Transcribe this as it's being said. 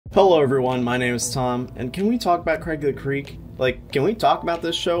Hello everyone, my name is Tom, and can we talk about Criger Creek? Can we talk about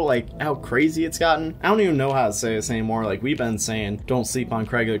this show, how crazy it's gotten? I don't even know how to say this anymore. We've been saying, don't sleep on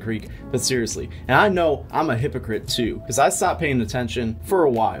Criger Creek, but seriously. And I know I'm a hypocrite too, because I stopped paying attention for a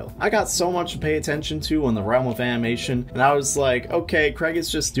while. I got so much to pay attention to in the realm of animation, and I was like, okay, Craig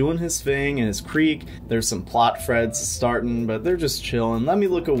is just doing his thing in his creek, there's some plot threads starting, but they're just chilling. Let me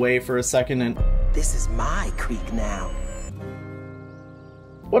look away for a second and... This is my creek now.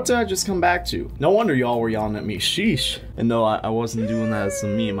 What did I just come back to? No wonder y'all were yelling at me, sheesh. And no, I wasn't doing that as a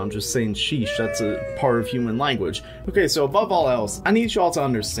meme, I'm just saying sheesh, that's a part of human language. Okay, so above all else, I need y'all to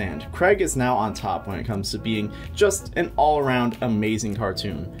understand, Craig is now on top when it comes to being just an all-around amazing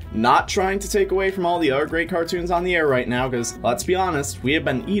cartoon. Not trying to take away from all the other great cartoons on the air right now, because let's be honest, we have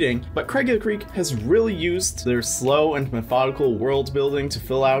been eating, but Criger Creek has really used their slow and methodical world building to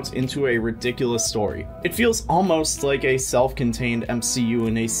fill out into a ridiculous story. It feels almost like a self-contained MCU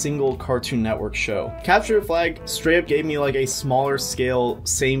in a single Cartoon Network show. Capture the Flag straight up gave me a smaller scale,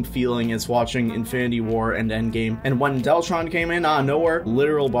 same feeling as watching Infinity War and Endgame, and when Deltron came in out of nowhere,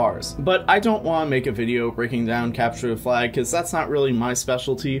 literal bars. But I don't want to make a video breaking down Capture the Flag because that's not really my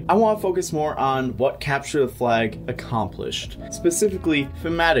specialty. I want to focus more on what Capture the Flag accomplished, specifically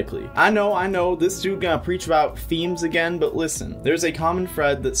thematically. I know, this dude gonna preach about themes again, but listen, there's a common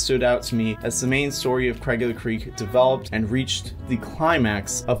thread that stood out to me as the main story of Criger Creek developed and reached the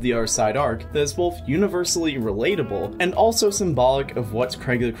climax of the Other Side arc that is both universally relatable and also symbolic of what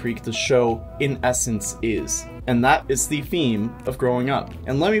Criger Creek the show in essence is. And that is the theme of growing up.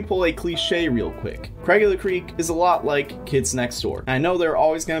 And let me pull a cliche real quick. Criger Creek is a lot like Kids Next Door. And I know there are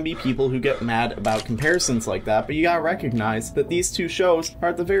always going to be people who get mad about comparisons like that, but you gotta recognize that these two shows are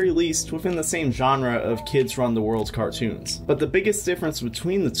at the very least within the same genre of Kids Run the World cartoons. But the biggest difference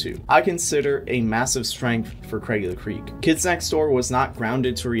between the two, I consider a massive strength for Criger Creek. Kids Next Door was not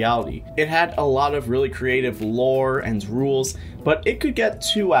grounded to reality. It had a lot of really creative lore and rules, but it could get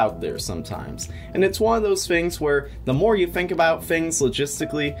too out there sometimes. And it's one of those things where the more you think about things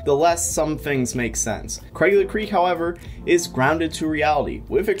logistically, the less some things make sense. Criger Creek, however, is grounded to reality,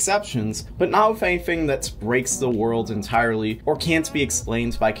 with exceptions, but not with anything that breaks the world entirely or can't be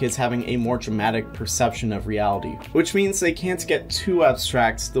explained by kids having a more dramatic perception of reality, which means they can't get too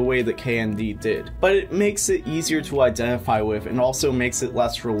abstract the way that KND did. But it makes it easier to identify with and also makes it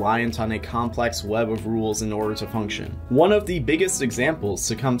less reliant on a complex web of rules in order to function. One of the biggest examples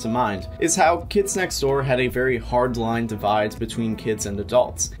to come to mind is how Kids Next Door had a very hard line divide between kids and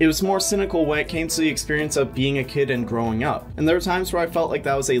adults. It was more cynical when it came to the experience of being a kid and growing up, and there were times where I felt like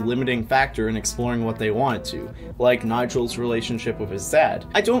that was a limiting factor in exploring what they wanted to, like Nigel's relationship with his dad.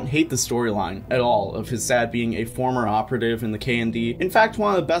 I don't hate the storyline at all of his dad being a former operative in the KND, in fact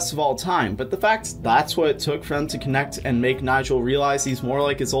one of the best of all time, but the fact that's what it took for them to connect and make Nigel realize he's more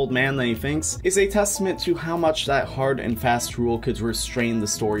like his old man than he thinks is a testament to how much that hard and fast rule could restrain the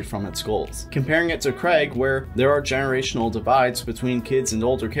story from its goals. Comparing it to Craig, where there are generational divides between kids and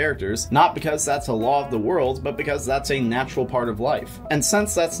older characters, not because that's a law of the world, but because that's a natural part of life. And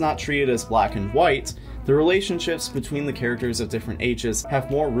since that's not treated as black and white, the relationships between the characters of different ages have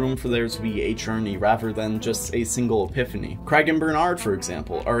more room for there to be a journey rather than just a single epiphany. Craig and Bernard, for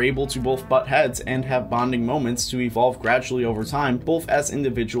example, are able to both butt heads and have bonding moments to evolve gradually over time, both as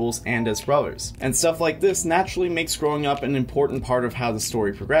individuals and as brothers. And stuff like this naturally makes growing up an important part of how the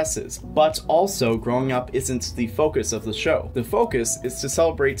story progresses. But also, growing up isn't the focus of the show. The focus is to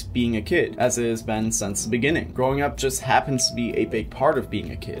celebrate being a kid, as it has been since the beginning. Growing up just happens to be a big part of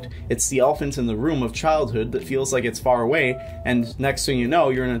being a kid. It's the elephant in the room of childhood that feels like it's far away, and next thing you know,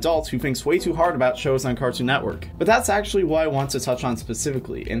 you're an adult who thinks way too hard about shows on Cartoon Network. But that's actually what I want to touch on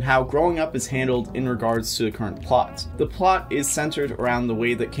specifically, and how growing up is handled in regards to the current plot. The plot is centered around the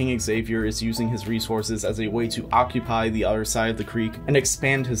way that King Xavier is using his resources as a way to occupy the other side of the creek and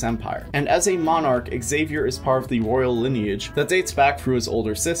expand his empire. And as a monarch, Xavier is part of the royal lineage that dates back through his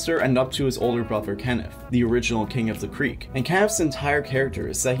older sister and up to his older brother Kenneth, the original king of the creek. And Kenneth's entire character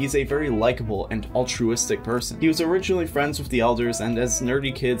is that he's a very likable and altruistic person. He was originally friends with the elders, and as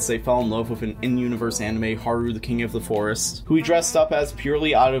nerdy kids they fell in love with an in-universe anime, Haru the King of the Forest, who he dressed up as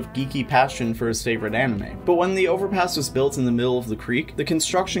purely out of geeky passion for his favorite anime. But when the overpass was built in the middle of the creek, the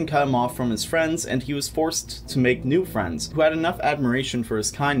construction cut him off from his friends, and he was forced to make new friends who had enough admiration for his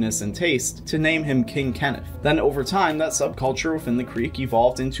kindness and taste to name him King Kenneth. Then over time, that subculture within the creek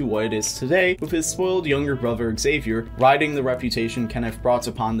evolved into what it is today, with his spoiled younger brother Xavier riding the reputation Kenneth brought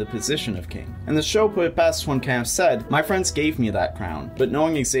upon the position of king. And the show show put it best when Kenneth said, "My friends gave me that crown, but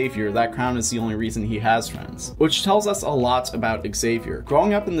knowing Xavier, that crown is the only reason he has friends." Which tells us a lot about Xavier.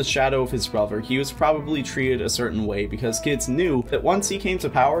 Growing up in the shadow of his brother, he was probably treated a certain way because kids knew that once he came to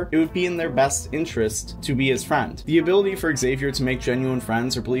power, it would be in their best interest to be his friend. The ability for Xavier to make genuine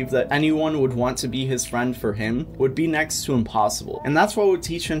friends or believe that anyone would want to be his friend for him would be next to impossible, and that's what would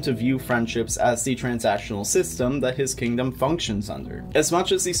teach him to view friendships as the transactional system that his kingdom functions under. As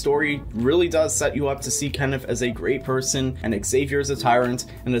much as the story really does set you up to see Kenneth as a great person and Xavier as a tyrant,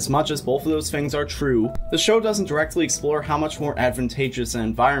 and as much as both of those things are true, the show doesn't directly explore how much more advantageous an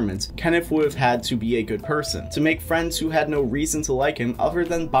environment Kenneth would have had to be a good person, to make friends who had no reason to like him other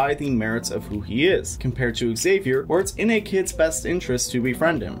than by the merits of who he is, compared to Xavier, where it's in a kid's best interest to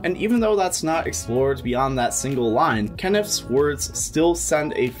befriend him. And even though that's not explored beyond that single line, Kenneth's words still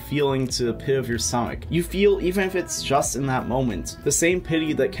send a feeling to the pit of your stomach. You feel, even if it's just in that moment, the same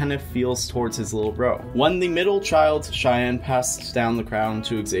pity that Kenneth feels towards his little bro. When the middle child, Cheyenne, passed down the crown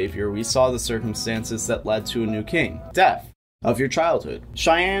to Xavier, we saw the circumstances that led to a new king: death of your childhood.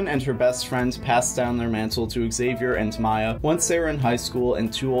 Cheyenne and her best friend passed down their mantle to Xavier and Maya once they were in high school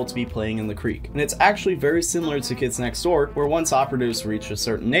and too old to be playing in the creek. And it's actually very similar to Kids Next Door, where once operatives reach a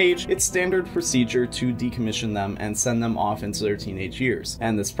certain age, it's standard procedure to decommission them and send them off into their teenage years.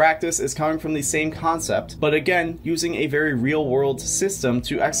 And this practice is coming from the same concept, but again, using a very real-world system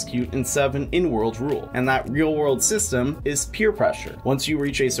to execute instead of an in-world rule. And that real-world system is peer pressure. Once you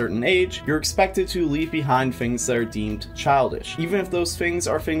reach a certain age, you're expected to leave behind things that are deemed childish, even if those things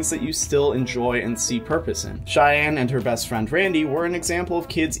are things that you still enjoy and see purpose in. Cheyenne and her best friend Randy were an example of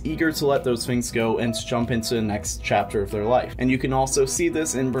kids eager to let those things go and to jump into the next chapter of their life. And you can also see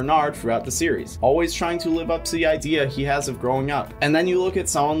this in Bernard throughout the series, always trying to live up to the idea he has of growing up. And then you look at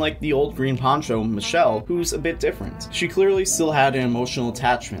someone like the old green poncho, Michelle, who's a bit different. She clearly still had an emotional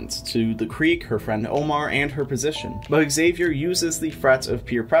attachment to the creek, her friend Omar, and her position. But Xavier uses the threat of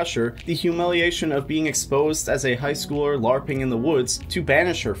peer pressure, the humiliation of being exposed as a high schooler LARPing in the woods, to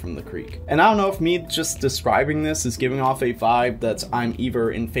banish her from the creek. And I don't know if me just describing this is giving off a vibe that I'm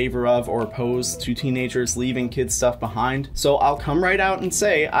either in favor of or opposed to teenagers leaving kids stuff behind, so I'll come right out and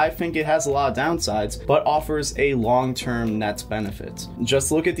say I think it has a lot of downsides, but offers a long-term net benefit.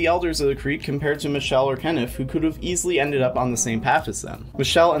 Just look at the elders of the creek compared to Michelle or Kenneth, who could have easily ended up on the same path as them.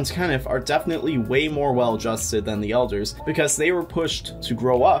 Michelle and Kenneth are definitely way more well-adjusted than the elders because they were pushed to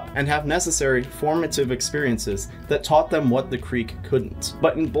grow up and have necessary formative experiences that taught them what the creek couldn't.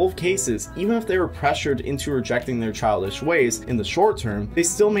 But in both cases, even if they were pressured into rejecting their childish ways in the short term, they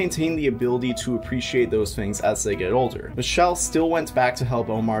still maintain the ability to appreciate those things as they get older. Michelle still went back to help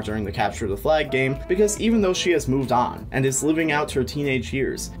Omar during the capture of the flag game because even though she has moved on and is living out her teenage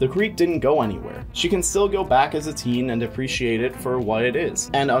years, the creek didn't go anywhere. She can still go back as a teen and appreciate it for what it is,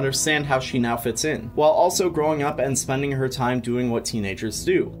 and understand how she now fits in, while also growing up and spending her time doing what teenagers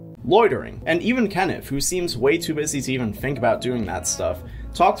do: loitering. And even Kenneth, who seems way too busy to even think about doing that stuff,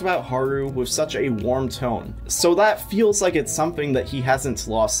 talked about Haru with such a warm tone. So that feels like it's something that he hasn't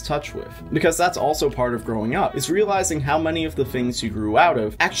lost touch with. Because that's also part of growing up, is realizing how many of the things you grew out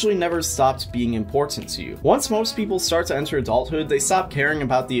of actually never stopped being important to you. Once most people start to enter adulthood, they stop caring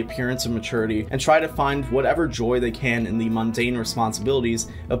about the appearance of maturity and try to find whatever joy they can in the mundane responsibilities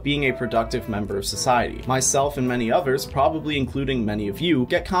of being a productive member of society. Myself and many others, probably including many of you,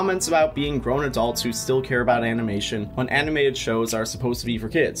 get comments about being grown adults who still care about animation when animated shows are supposed to be for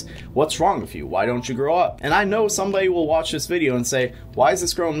kids. What's wrong with you? Why don't you grow up? And I know somebody will watch this video and say, why is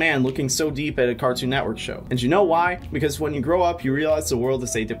this grown man looking so deep at a Cartoon Network show? And you know why? Because when you grow up, you realize the world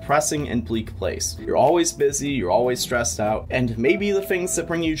is a depressing and bleak place. You're always busy, you're always stressed out, and maybe the things that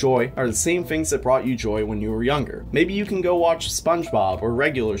bring you joy are the same things that brought you joy when you were younger. Maybe you can go watch SpongeBob or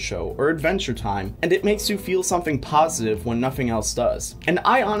Regular Show or Adventure Time, and it makes you feel something positive when nothing else does. And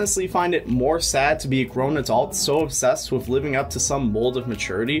I honestly find it more sad to be a grown adult so obsessed with living up to some mold of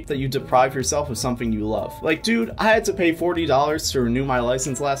maturity that you deprive yourself of something you love. Like, dude, I had to pay $40 to renew my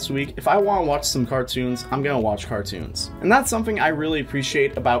license last week. If I want to watch some cartoons, I'm gonna watch cartoons. And that's something I really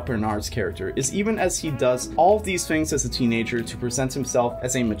appreciate about Bernard's character, is even as he does all of these things as a teenager to present himself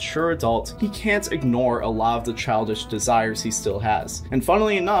as a mature adult, he can't ignore a lot of the childish desires he still has. And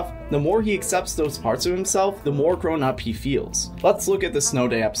funnily enough, the more he accepts those parts of himself, the more grown up he feels. Let's look at the Snow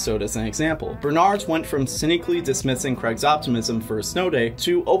Day episode as an example. Bernard went from cynically dismissing Craig's optimism for a snow day day,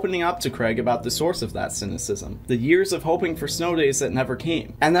 to opening up to Craig about the source of that cynicism. The years of hoping for snow days that never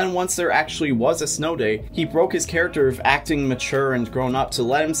came. And then once there actually was a snow day, he broke his character of acting mature and grown up to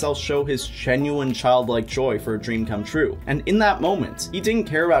let himself show his genuine childlike joy for a dream come true. And in that moment, he didn't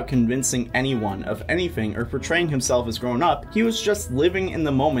care about convincing anyone of anything or portraying himself as grown up. He was just living in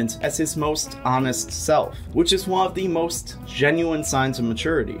the moment as his most honest self, which is one of the most genuine signs of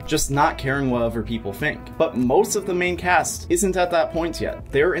maturity, just not caring what other people think. But most of the main cast isn't at that point yet.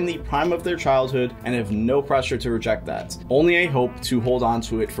 They're in the prime of their childhood and have no pressure to reject that, only a hope to hold on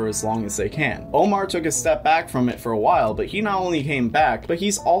to it for as long as they can. Omar took a step back from it for a while, but he not only came back, but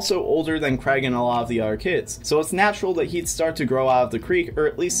he's also older than Craig and a lot of the other kids, so it's natural that he'd start to grow out of the creek, or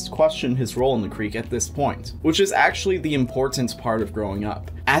at least question his role in the creek at this point, which is actually the important part of growing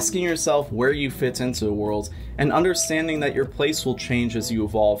up. Asking yourself where you fit into the world, and understanding that your place will change as you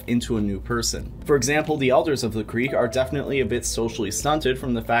evolve into a new person. For example, the elders of the creek are definitely a bit socially stunted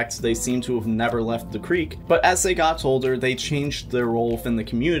from the fact they seem to have never left the creek, but as they got older, they changed their role within the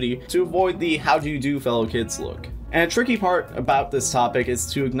community to avoid the "how do you do fellow kids" look. And a tricky part about this topic is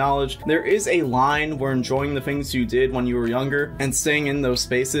to acknowledge there is a line where enjoying the things you did when you were younger and staying in those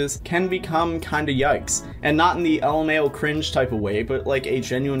spaces can become kinda yikes. And not in the LMAO cringe type of way, but like a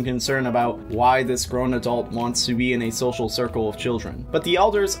genuine concern about why this grown adult wants to be in a social circle of children. But the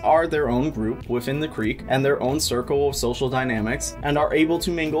elders are their own group within the creek and their own circle of social dynamics, and are able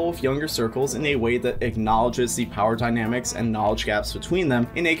to mingle with younger circles in a way that acknowledges the power dynamics and knowledge gaps between them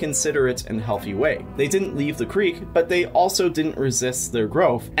in a considerate and healthy way. They didn't leave the creek, but they also didn't resist their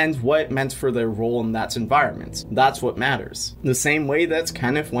growth and what it meant for their role in that environment. That's what matters. The same way that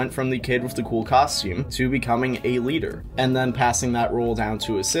Kenneth went from the kid with the cool costume to becoming a leader, and then passing that role down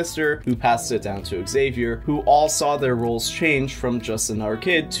to his sister, who passed it down to Xavier, who all saw their roles change from just another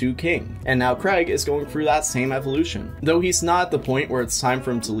kid to king. And now Craig is going through that same evolution. Though he's not at the point where it's time for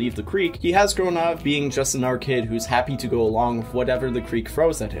him to leave the creek, he has grown out of being just another kid who's happy to go along with whatever the creek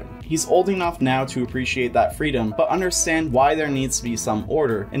throws at him. He's old enough now to appreciate that freedom, but understand why there needs to be some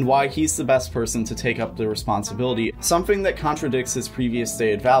order, and why he's the best person to take up the responsibility, something that contradicts his previous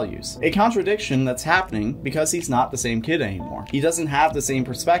stated values. A contradiction that's happening because he's not the same kid anymore. He doesn't have the same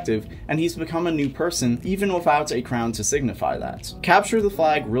perspective, and he's become a new person even without a crown to signify that. Capture the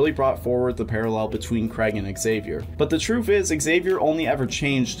Flag really brought forward the parallel between Craig and Xavier, but the truth is Xavier only ever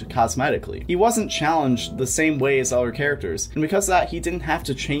changed cosmetically. He wasn't challenged the same way as other characters, and because of that he didn't have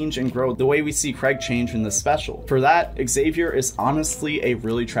to change and grow the way we see Craig change in this special. For that, Xavier is honestly a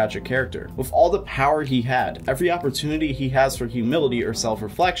really tragic character. With all the power he had, every opportunity he has for humility or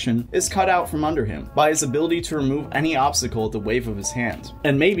self-reflection is cut out from under him by his ability to remove any obstacle at the wave of his hand.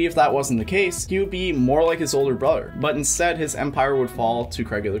 And maybe if that wasn't the case, he would be more like his older brother, but instead his empire would fall to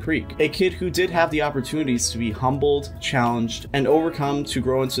Craig of the Creek, a kid who did have the opportunities to be humbled, challenged, and overcome to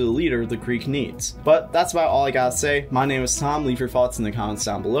grow into the leader the Creek needs. But that's about all I gotta say. My name is Tom. Leave your thoughts in the comments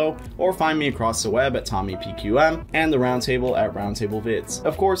down below, or find me across the web at TommyPQM, and the Roundtable at Roundtable Vids.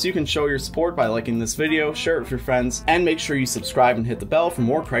 Of course, you can show your support by liking this video, share it with your friends, and make sure you subscribe and hit the bell for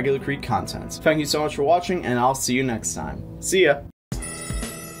more Craig of the Creek content. Thank you so much for watching, and I'll see you next time. See ya!